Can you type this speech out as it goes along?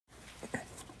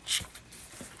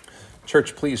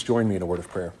Church, please join me in a word of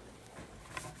prayer.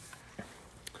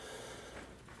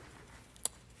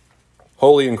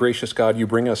 Holy and gracious God, you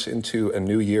bring us into a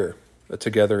new year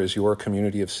together as your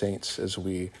community of saints, as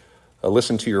we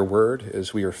listen to your word,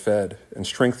 as we are fed and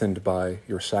strengthened by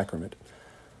your sacrament.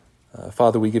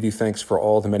 Father, we give you thanks for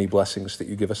all the many blessings that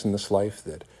you give us in this life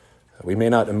that we may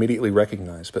not immediately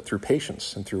recognize, but through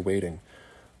patience and through waiting,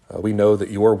 we know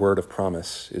that your word of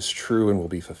promise is true and will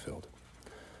be fulfilled.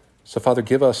 So, Father,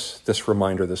 give us this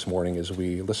reminder this morning as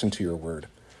we listen to your word.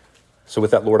 So with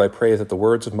that, Lord, I pray that the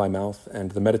words of my mouth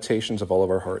and the meditations of all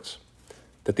of our hearts,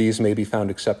 that these may be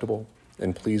found acceptable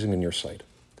and pleasing in your sight.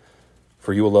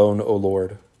 For you alone, O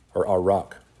Lord, are our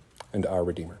rock and our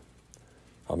Redeemer.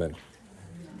 Amen.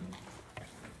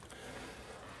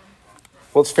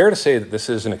 Well, it's fair to say that this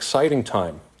is an exciting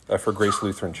time for Grace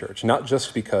Lutheran Church, not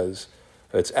just because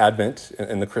it's Advent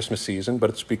in the Christmas season,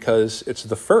 but it's because it's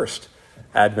the first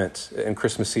Advent and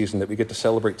Christmas season that we get to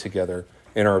celebrate together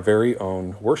in our very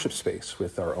own worship space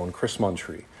with our own Christmas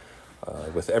tree,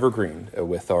 with Evergreen,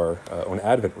 with our own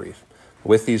Advent wreath,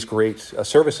 with these great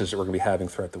services that we're going to be having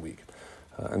throughout the week.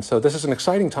 And so this is an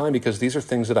exciting time because these are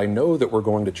things that I know that we're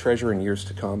going to treasure in years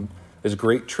to come as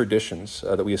great traditions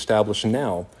that we establish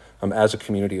now as a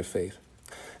community of faith.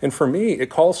 And for me, it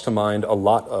calls to mind a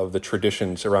lot of the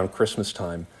traditions around Christmas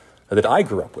time that I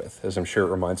grew up with, as I'm sure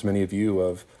it reminds many of you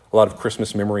of a lot of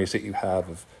Christmas memories that you have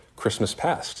of Christmas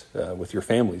past with your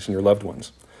families and your loved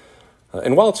ones.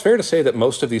 And while it's fair to say that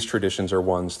most of these traditions are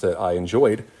ones that I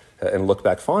enjoyed and look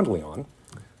back fondly on,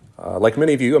 like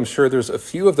many of you, I'm sure there's a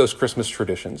few of those Christmas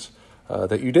traditions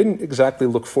that you didn't exactly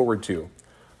look forward to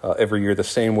every year the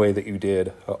same way that you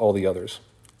did all the others.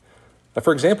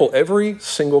 For example, every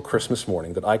single Christmas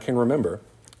morning that I can remember,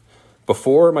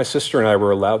 before my sister and I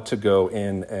were allowed to go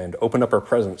in and open up our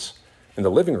presents in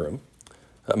the living room,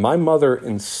 my mother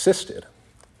insisted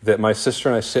that my sister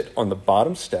and I sit on the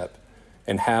bottom step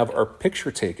and have our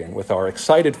picture taken with our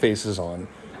excited faces on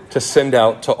to send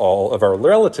out to all of our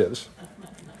relatives.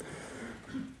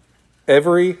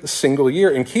 Every single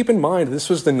year. And keep in mind, this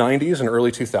was the 90s and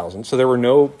early 2000s, so there were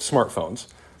no smartphones.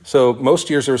 So most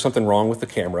years there was something wrong with the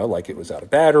camera, like it was out of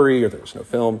battery or there was no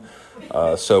film.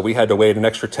 So we had to wait an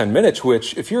extra 10 minutes,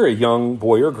 which if you're a young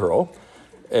boy or girl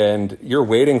and you're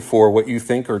waiting for what you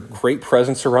think are great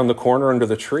presents around the corner under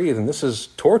the tree, then this is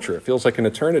torture. It feels like an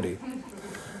eternity.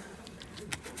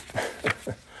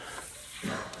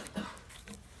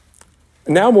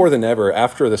 Now more than ever,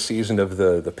 after the season of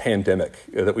the pandemic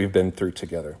that we've been through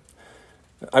together,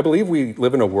 I believe we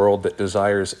live in a world that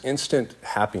desires instant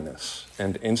happiness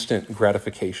and instant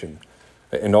gratification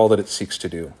in all that it seeks to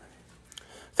do.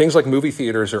 Things like movie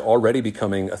theaters are already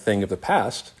becoming a thing of the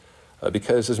past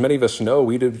because, as many of us know,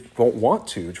 we won't want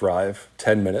to drive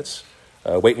 10 minutes,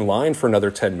 wait in line for another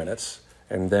 10 minutes,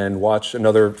 and then watch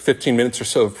another 15 minutes or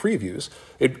so of previews.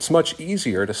 It's much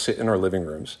easier to sit in our living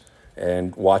rooms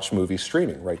and watch movies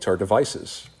streaming right to our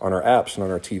devices, on our apps, and on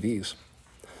our TVs.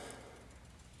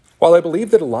 While I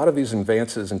believe that a lot of these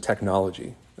advances in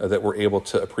technology that we're able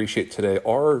to appreciate today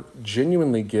are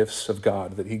genuinely gifts of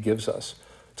God that he gives us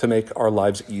to make our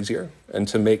lives easier and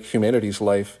to make humanity's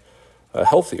life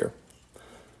healthier,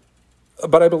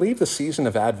 but I believe the season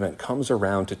of Advent comes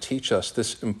around to teach us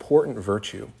this important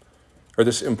virtue or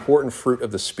this important fruit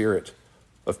of the Spirit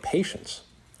of patience,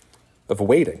 of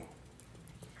waiting,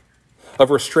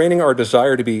 of restraining our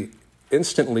desire to be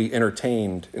instantly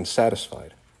entertained and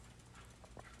satisfied.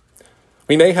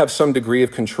 We may have some degree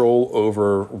of control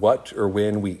over what or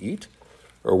when we eat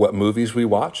or what movies we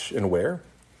watch and where,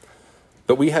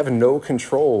 but we have no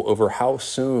control over how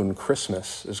soon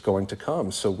Christmas is going to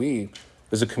come. So we,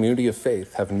 as a community of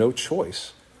faith, have no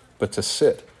choice but to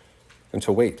sit and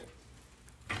to wait.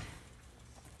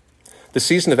 The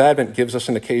season of Advent gives us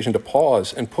an occasion to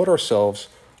pause and put ourselves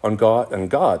on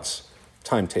God's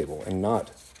timetable and not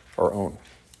our own.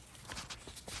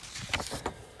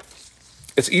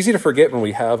 It's easy to forget when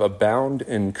we have a bound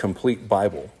and complete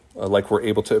Bible like we're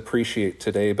able to appreciate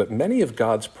today, but many of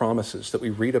God's promises that we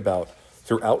read about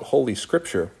throughout Holy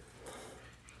Scripture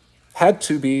had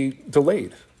to be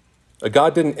delayed.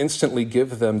 God didn't instantly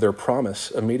give them their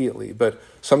promise immediately, but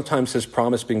sometimes his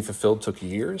promise being fulfilled took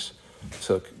years,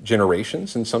 took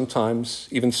generations, and sometimes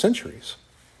even centuries.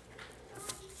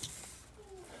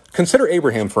 Consider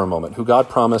Abraham for a moment, who God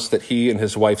promised that he and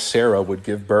his wife Sarah would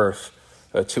give birth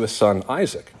to a son,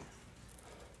 Isaac.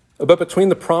 But between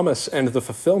the promise and the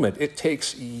fulfillment, it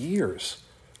takes years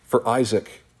for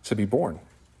Isaac to be born.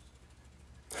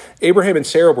 Abraham and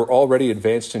Sarah were already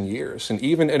advanced in years, and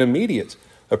even an immediate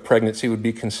pregnancy would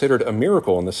be considered a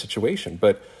miracle in this situation.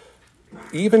 But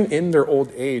even in their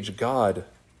old age, God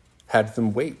had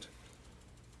them wait.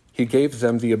 he gave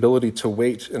them the ability to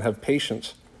wait and have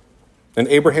patience. And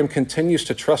Abraham continues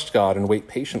to trust God and wait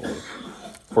patiently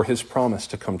for his promise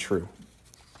to come true.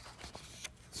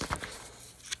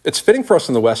 It's fitting for us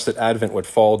in the West that Advent would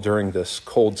fall during this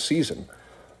cold season,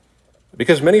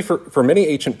 because for many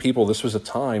ancient people, this was a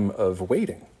time of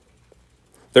waiting.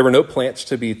 There were no plants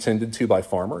to be tended to by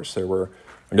farmers. There were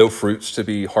no fruits to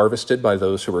be harvested by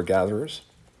those who were gatherers.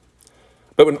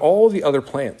 But when all the other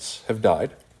plants have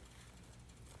died,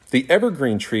 the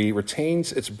evergreen tree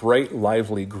retains its bright,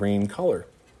 lively green color.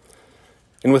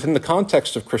 And within the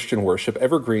context of Christian worship,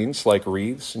 evergreens like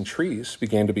wreaths and trees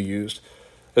began to be used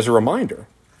as a reminder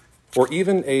or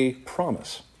even a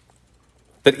promise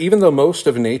that even though most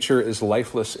of nature is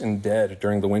lifeless and dead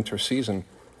during the winter season,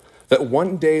 that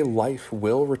one day life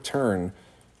will return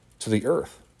to the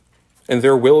earth and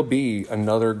there will be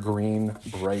another green,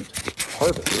 bright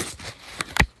harvest.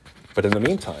 But in the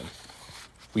meantime,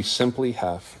 we simply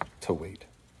have to wait.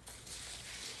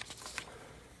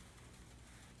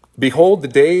 Behold, the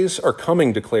days are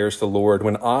coming, declares the Lord,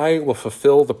 when I will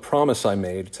fulfill the promise I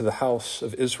made to the house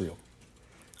of Israel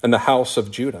and the house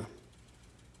of Judah.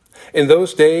 In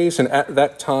those days and at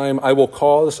that time, I will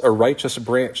cause a righteous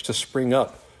branch to spring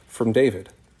up from David,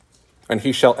 and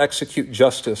he shall execute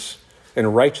justice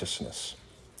and righteousness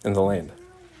in the land.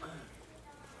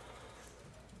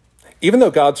 Even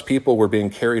though God's people were being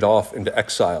carried off into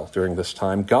exile during this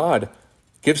time, God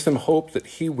gives them hope that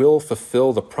he will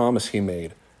fulfill the promise he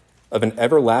made of an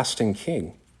everlasting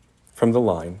king from the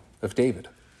line of David.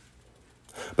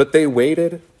 But they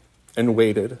waited and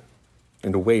waited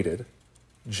and waited,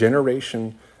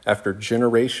 generation after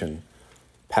generation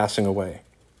passing away.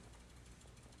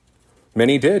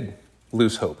 Many did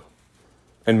lose hope,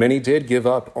 and many did give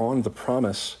up on the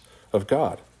promise of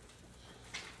God.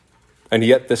 And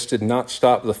yet this did not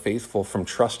stop the faithful from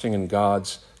trusting in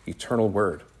God's eternal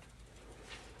word.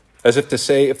 As if to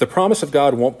say, if the promise of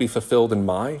God won't be fulfilled in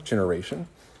my generation,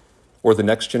 or the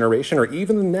next generation, or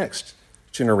even the next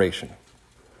generation.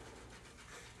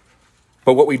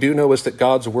 But what we do know is that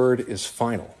God's word is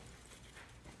final,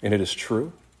 and it is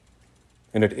true,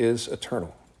 and it is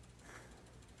eternal.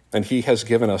 And he has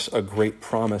given us a great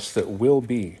promise that will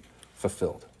be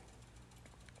fulfilled.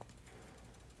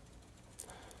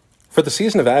 For the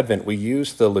season of Advent, we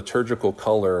use the liturgical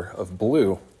color of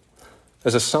blue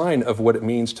as a sign of what it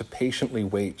means to patiently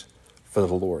wait for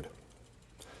the Lord.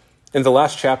 In the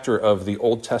last chapter of the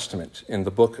Old Testament, in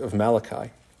the book of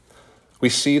Malachi, we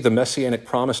see the messianic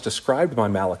promise described by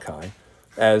Malachi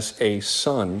as a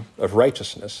sun of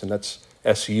righteousness, and that's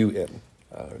S-U-N,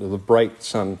 the bright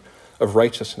sun of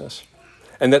righteousness.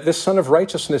 And that this sun of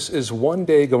righteousness is one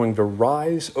day going to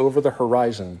rise over the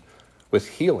horizon with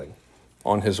healing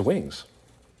on his wings.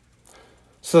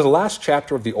 So the last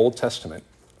chapter of the Old Testament,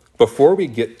 before we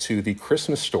get to the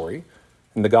Christmas story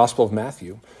in the Gospel of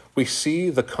Matthew, we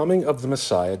see the coming of the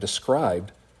Messiah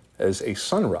described as a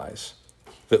sunrise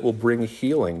that will bring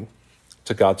healing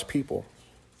to God's people.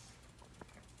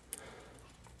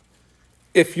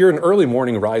 If you're an early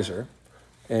morning riser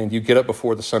and you get up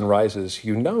before the sun rises,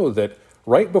 you know that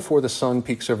right before the sun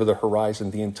peaks over the horizon,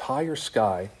 the entire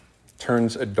sky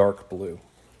turns a dark blue.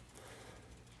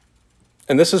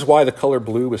 And this is why the color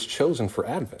blue was chosen for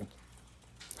Advent.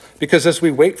 Because as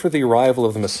we wait for the arrival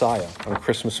of the Messiah on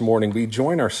Christmas morning, we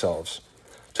join ourselves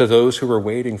to those who are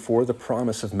waiting for the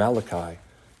promise of Malachi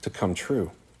to come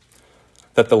true.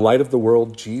 That the light of the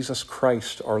world, Jesus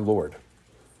Christ our Lord,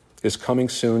 is coming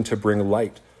soon to bring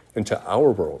light into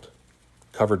our world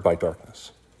covered by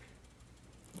darkness.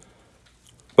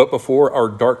 But before our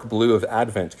dark blue of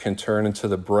Advent can turn into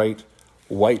the bright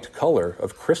white color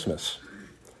of Christmas,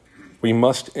 we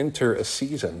must enter a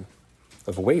season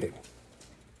of waiting.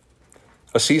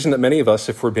 A season that many of us,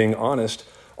 if we're being honest,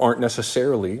 aren't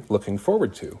necessarily looking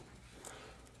forward to.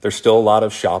 There's still a lot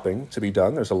of shopping to be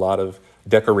done. There's a lot of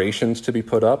decorations to be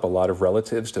put up, a lot of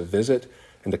relatives to visit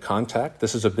and to contact.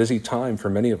 This is a busy time for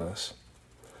many of us.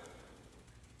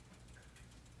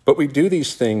 But we do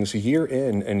these things year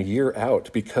in and year out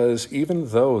because even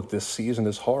though this season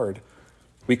is hard,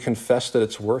 we confess that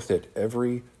it's worth it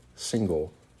every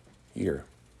single year.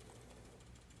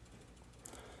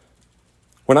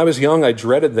 When I was young, I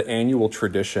dreaded the annual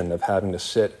tradition of having to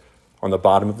sit on the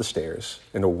bottom of the stairs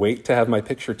and wait to have my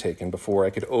picture taken before I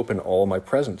could open all my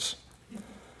presents.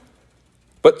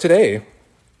 But today,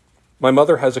 my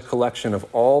mother has a collection of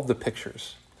all the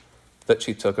pictures that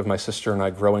she took of my sister and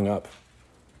I growing up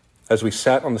as we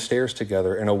sat on the stairs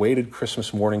together and awaited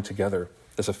Christmas morning together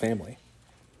as a family.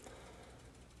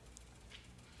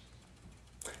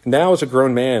 Now, as a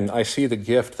grown man, I see the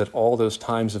gift that all those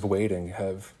times of waiting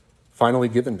have finally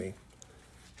given me.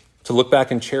 to look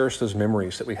back and cherish those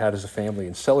memories that we had as a family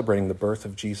in celebrating the birth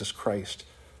of Jesus Christ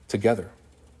together.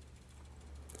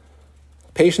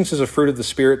 Patience is a fruit of the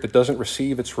Spirit that doesn't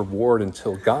receive its reward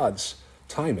until God's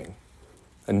timing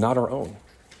and not our own.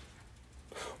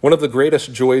 One of the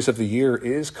greatest joys of the year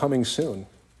is coming soon,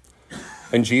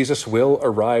 and Jesus will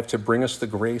arrive to bring us the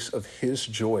grace of his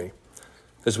joy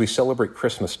as we celebrate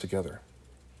Christmas together.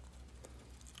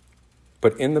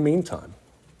 But in the meantime,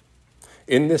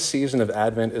 in this season of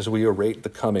Advent, as we await the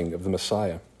coming of the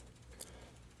Messiah,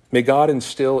 may God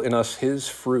instill in us his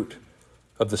fruit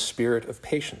of the spirit of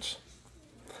patience.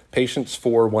 Patience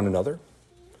for one another,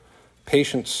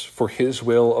 patience for his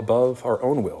will above our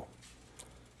own will,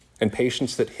 and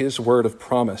patience that his word of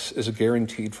promise is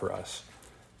guaranteed for us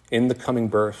in the coming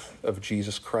birth of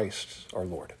Jesus Christ, our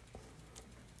Lord.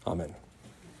 Amen.